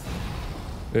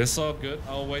 It's all good.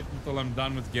 I'll wait until I'm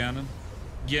done with Ganon.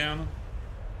 Ganon.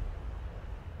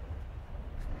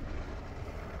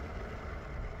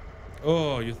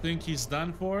 Oh, you think he's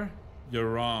done for? You're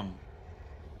wrong.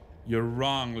 You're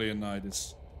wrong,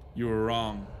 Leonidas. You're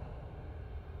wrong.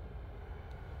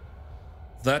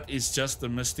 That is just the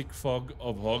mystic fog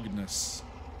of hogness.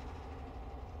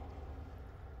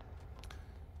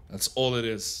 That's all it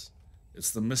is.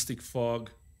 It's the mystic fog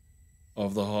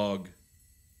of the hog.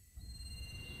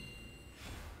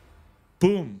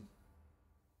 Boom.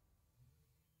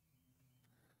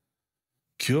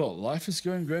 Cool. Life is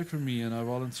going great for me, and I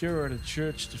volunteer at a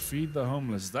church to feed the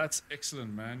homeless. That's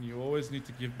excellent, man. You always need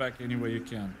to give back any way you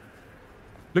can.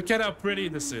 Look at how pretty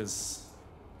this is.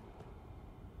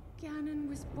 Ganon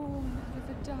was born out of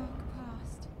a dark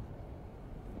past.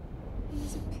 He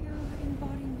is a pure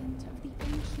embodiment of the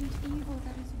ancient evil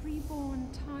that is reborn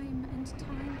time and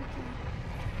time again.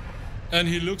 And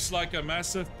he looks like a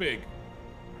massive pig.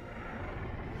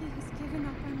 He has given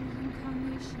up on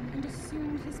reincarnation and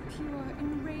assumed his pure,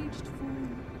 enraged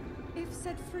form. If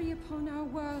set free upon our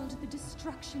world, the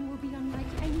destruction will be unlike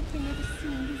anything ever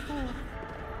seen before.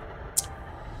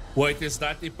 Wait, is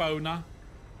that Epona?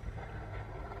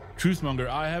 Truthmonger,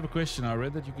 I have a question. I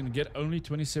read that you can get only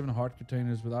 27 heart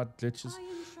containers without glitches.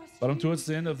 But I'm towards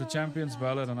the end of the Champion's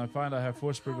Ballad and I find I have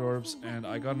 4 Spirit Orbs and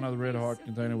I got another red heart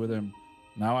container with him.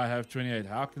 Now I have 28.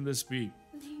 How can this be?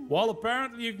 Well,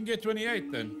 apparently you can get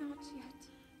 28 then.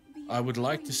 I would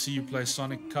like to see you play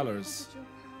Sonic Colors.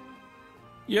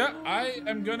 Yeah, I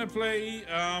am gonna play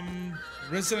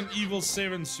Resident Evil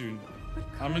 7 soon.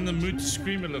 I'm in the mood to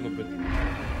scream a little bit.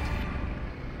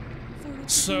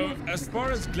 So, as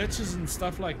far as glitches and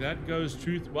stuff like that goes,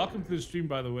 Truth, welcome to the stream,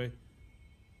 by the way.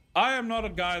 I am not a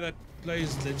guy that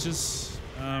plays glitches.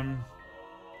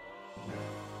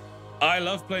 I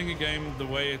love playing a game the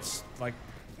way it's, like,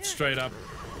 straight up.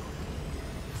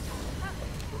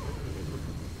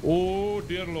 Oh,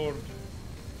 dear Lord.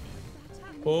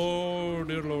 Oh,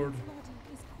 dear Lord.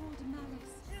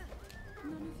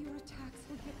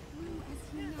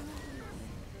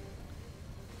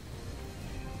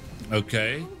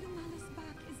 Okay. Hold the malice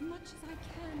back as much as I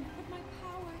can, but my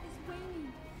power is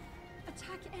waning.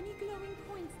 Attack any glowing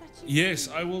points that you Yes,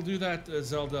 see. I will do that,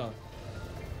 Zelda.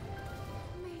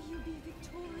 May you be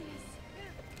victorious.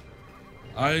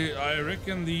 I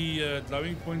reckon the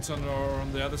glowing points are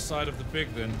on the other side of the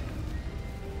pig then.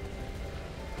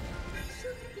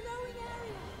 Shoot a glowing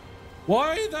area.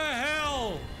 Why the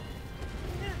hell?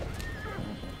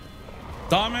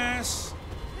 Dumbass.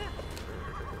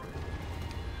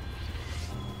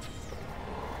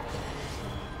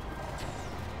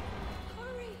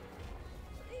 Hurry,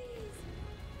 please.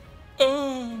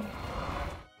 Oh,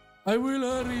 I will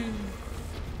hurry.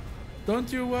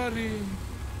 Don't you worry.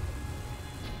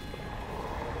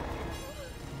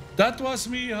 That was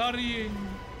me hurrying.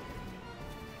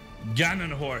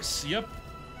 Ganon horse. Yep.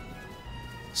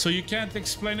 So you can't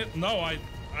explain it? No, I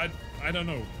don't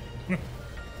know.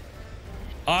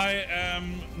 I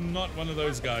am not one of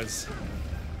those guys.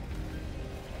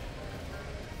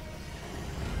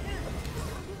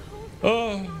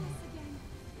 Oh.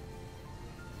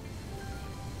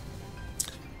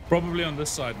 Probably on this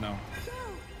side now.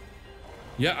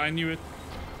 Yeah, I knew it.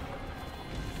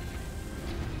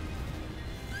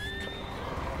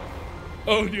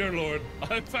 Oh dear Lord,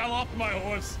 I fell off my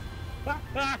horse.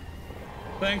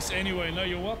 Thanks anyway. No,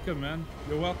 you're welcome, man.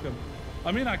 You're welcome.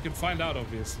 I mean, I can find out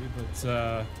obviously, but I'm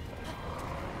sorry.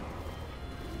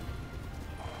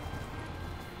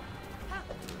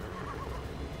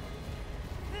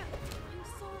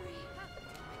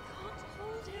 I can't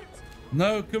hold it.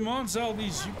 no, come on,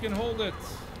 Zeldies, you can hold it.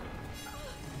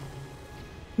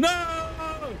 No!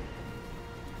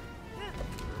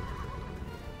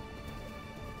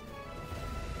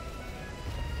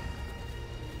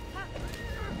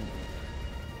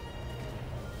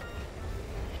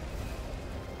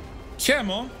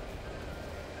 Come on.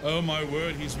 Oh my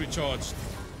word, he's recharged.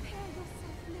 Prepare yourself,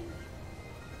 Link.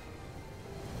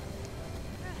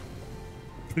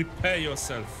 Prepare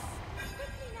yourself.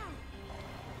 Quickly now.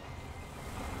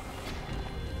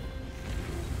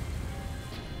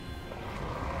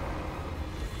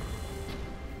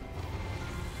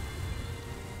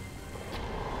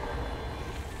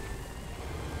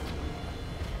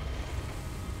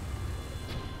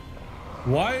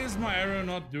 Why is my arrow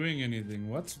not doing anything?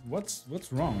 What's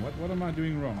wrong? What am I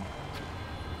doing wrong? I can't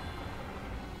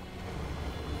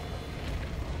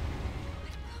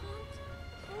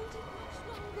hold it much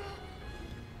longer.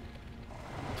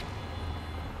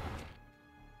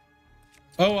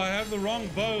 Oh, I have the wrong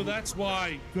bow, that's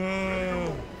why.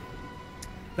 Go.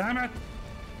 Damn it.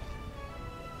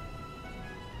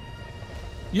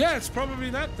 Yeah, it's probably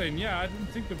that then. Yeah, I didn't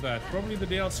think of that. Probably the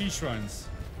DLC shrines.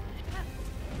 Ready,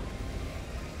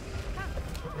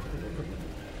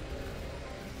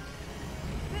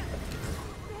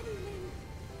 Link.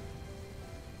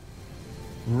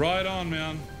 Right on,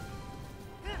 man.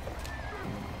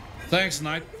 Thanks,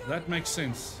 Knight. That makes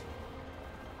sense.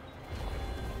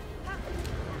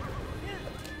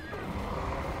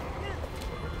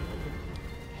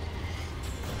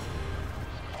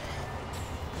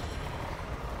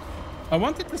 I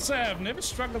wanted to say I've never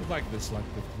struggled like this, like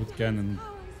with Ganon.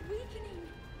 Power is weakening.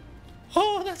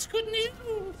 Oh, that's good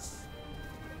news.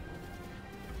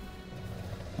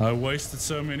 I wasted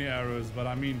so many arrows, but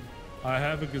I mean, I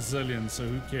have a gazillion, so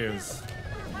who cares?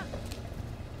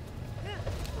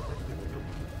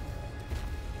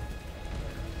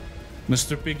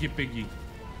 Mr. Piggy Piggy.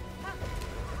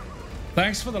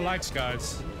 Thanks for the likes,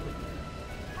 guys.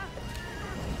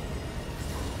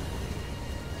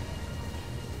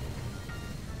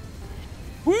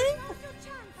 Woo! Now's your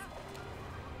chance.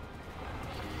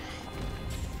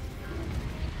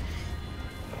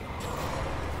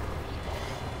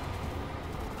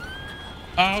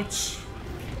 Ouch!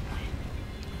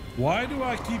 Why do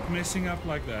I keep messing up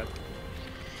like that?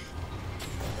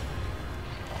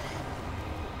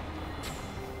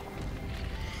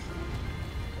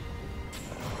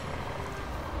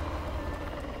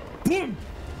 Boom!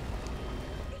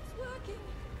 It's working.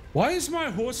 Why is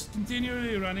my horse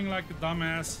continually running like a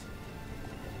dumbass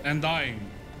and dying?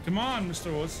 Come on,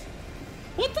 Mr. Horse.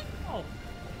 What the hell?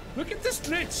 Look at this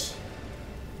glitch.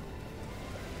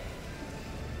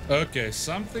 Okay,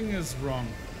 something is wrong.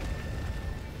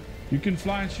 You can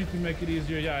fly and shoot to make it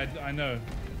easier. Yeah, I know.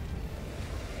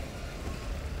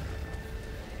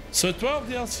 So 12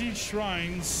 DLC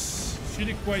shrines should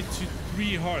equate to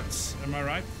 3 hearts. Am I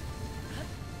right?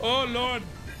 Oh, Lord.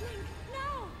 Link,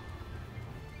 now.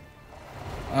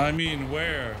 I mean,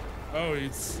 where? Oh,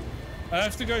 it's... I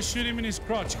have to go shoot him in his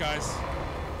crotch, guys.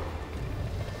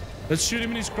 Let's shoot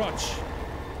him in his crotch.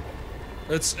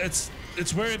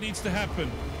 It's where it needs to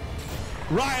happen.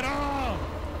 Right on!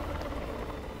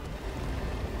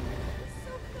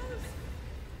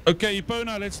 Okay,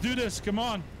 Epona, let's do this. Come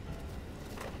on.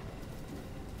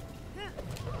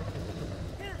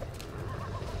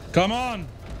 Come on.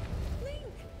 Link!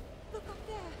 Look up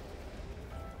there!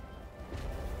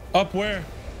 Up where?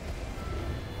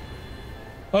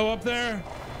 Oh, up there.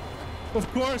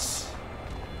 Of course.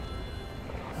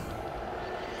 That's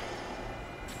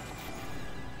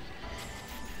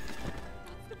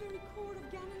the very core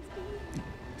of Ganon's being.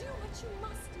 Do what you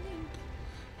must, Link.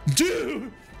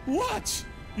 Do what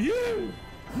you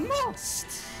must,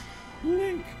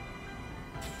 Link.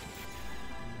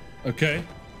 Okay.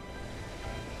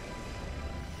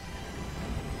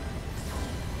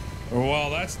 Well,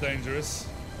 that's dangerous.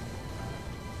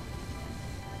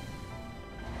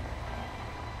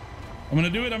 I'm gonna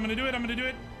do it, I'm gonna do it, I'm gonna do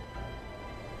it.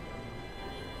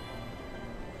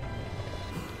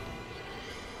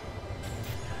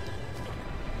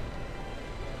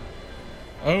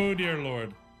 Oh dear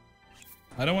Lord.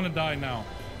 I don't want to die now.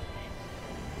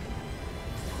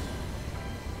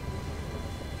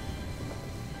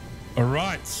 All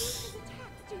right. Use his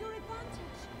attacks to your advantage.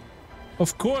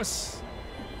 Of course.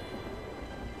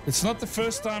 It's not the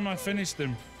first time I finished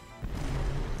him.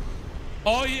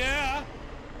 Oh yeah,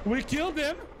 we killed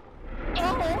him.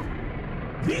 Oh,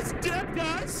 he's dead,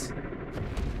 guys.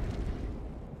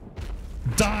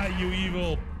 Die, you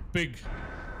evil pig.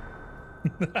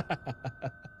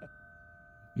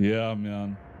 Yeah,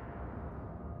 man.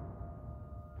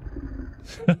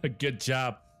 Good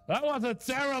job. That was a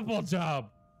terrible job.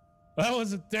 That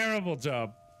was a terrible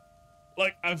job.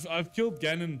 Like I've killed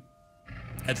Ganon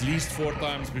at least 4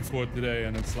 times before today,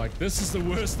 and it's like this is the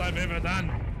worst I've ever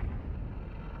done.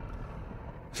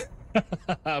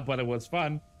 But it was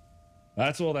fun.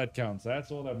 That's all that counts. That's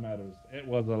all that matters. It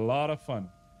was a lot of fun.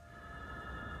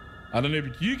 I don't know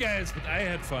about you guys, but I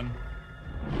had fun.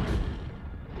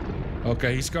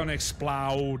 Okay, he's gonna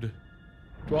explode.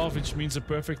 12 inch means a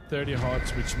perfect 30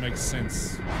 hearts, which makes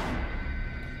sense.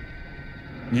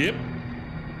 Yep.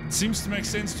 It seems to make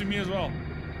sense to me as well.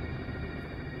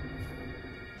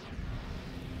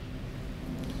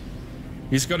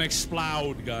 He's gonna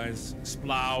explode, guys.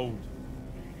 Explode.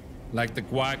 Like the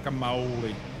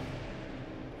guacamole.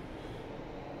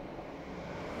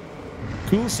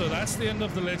 Cool, so that's the end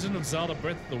of The Legend of Zelda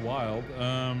Breath of the Wild.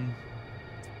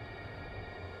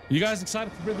 You guys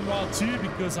excited for Breath of the Wild 2?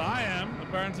 Because I am.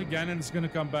 Apparently Ganon is gonna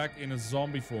come back in a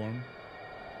zombie form,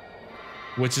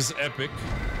 which is epic.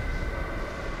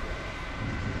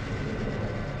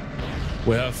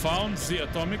 We have found the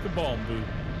atomic bomb.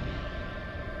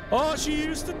 Oh, she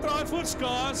used the Triforce,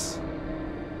 guys.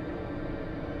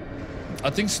 I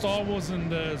think Star Wars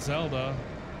and Zelda.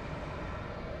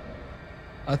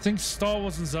 I think Star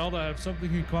Wars and Zelda have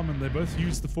something in common. They both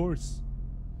use the Force.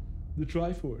 The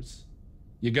Triforce.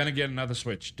 You're gonna get another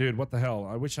Switch. Dude, what the hell?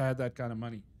 I wish I had that kind of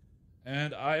money.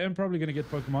 And I am probably gonna get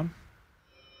Pokemon.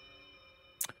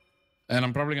 And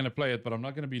I'm probably gonna play it, but I'm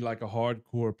not gonna be like a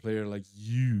hardcore player like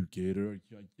you, Gator.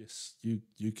 Yes,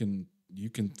 you can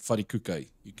fuddy cook, eh?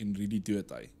 You can really do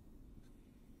it, eh?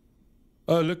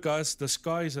 Oh, look, guys, the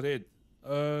sky is red.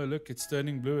 Oh, look, it's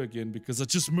turning blue again because I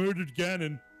just murdered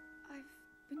Ganon. I've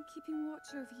been keeping watch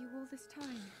over you all this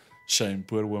time. Shame,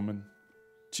 poor woman.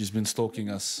 She's been stalking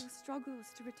us. Your struggles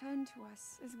to return to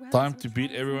us as well. Time as to your beat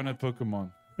trials everyone and at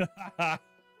Pokemon.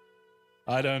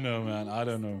 I don't know, man. I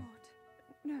don't know.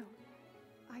 thought- No,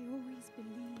 I always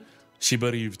believed She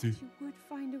believed. you would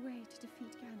find a way to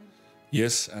defeat Ganon.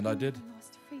 Yes, and I did. Never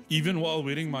lost faith in Even you while as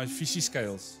wearing a my new fishy voice.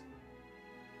 scales.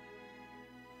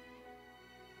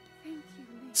 Thank you,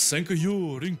 Link. Thank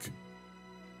you, Rink.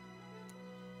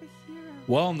 The hero.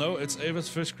 Well, no, it's Ava's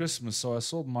first Christmas, so I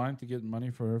sold mine to get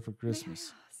money for her for May I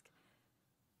Christmas. ask,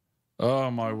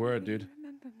 Oh my word, will you dude.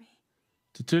 remember me?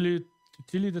 To tell you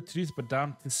the truth, but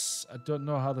damn this, I don't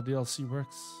know how the DLC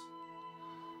works.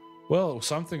 Well,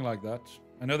 something like that.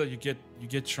 I know that you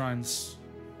get shrines.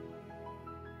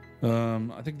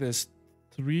 I think there's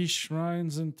 3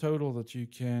 shrines in total that you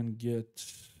can get.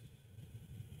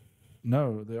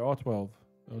 No, there are 12.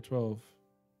 There are 12.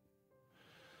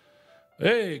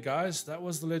 Hey guys, that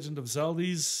was The Legend of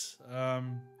Zelda's.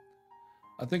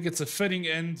 I think it's a fitting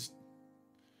end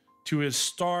to a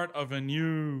start of a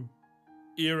new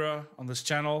era on this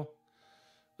channel.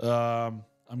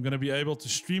 I'm gonna be able to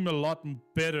stream a lot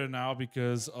better now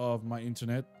because of my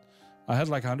internet. I had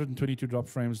like 122 drop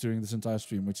frames during this entire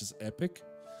stream, which is epic.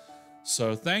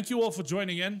 So thank you all for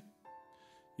joining in.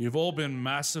 You've all been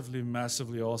massively,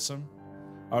 massively awesome.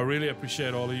 I really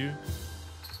appreciate all of you.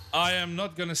 I am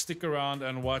not gonna stick around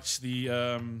and watch the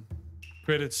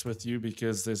credits with you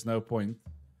because there's no point.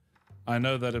 I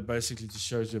know that it basically just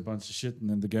shows you a bunch of shit and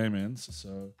then the game ends.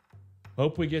 So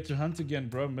Hope we get to hunt again,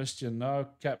 bro. Missed you. No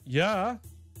cap. Yeah.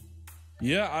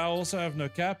 Yeah, I also have no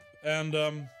cap. And,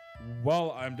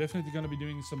 well, I'm definitely going to be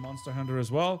doing some Monster Hunter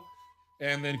as well.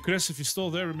 And then, Chris, if you're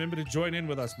still there, remember to join in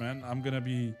with us, man. I'm going to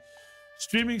be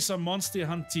streaming some Monster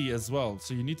Hunter as well.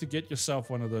 So you need to get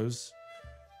yourself one of those.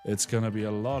 It's going to be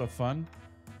a lot of fun.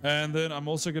 And then I'm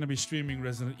also going to be streaming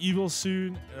Resident Evil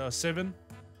soon, 7,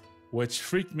 which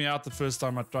freaked me out the first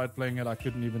time I tried playing it. I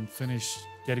couldn't even finish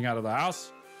getting out of the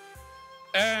house.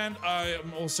 And I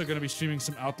am also going to be streaming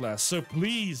some Outlast. So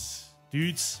please,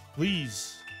 dudes,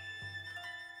 please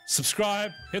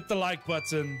subscribe, hit the like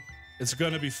button. It's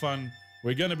going to be fun.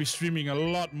 We're going to be streaming a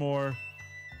lot more.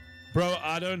 Bro,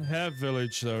 I don't have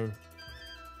Village though.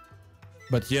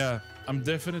 But yeah, I'm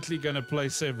definitely going to play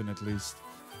 7 at least.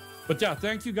 But yeah,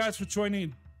 thank you guys for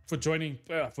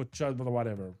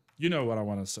whatever. You know what I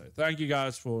want to say. Thank you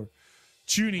guys for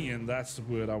tuning in. That's the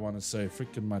word I want to say.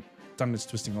 Freaking my tongue is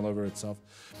twisting all over itself.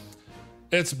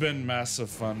 It's been massive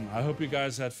fun. I hope you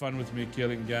guys had fun with me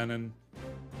killing Ganon.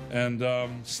 And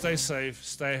stay safe,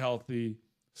 stay healthy,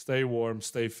 stay warm,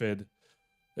 stay fed.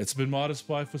 It's been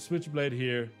MadersPie for Switchblade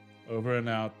here. Over and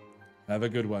out. Have a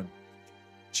good one.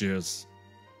 Cheers.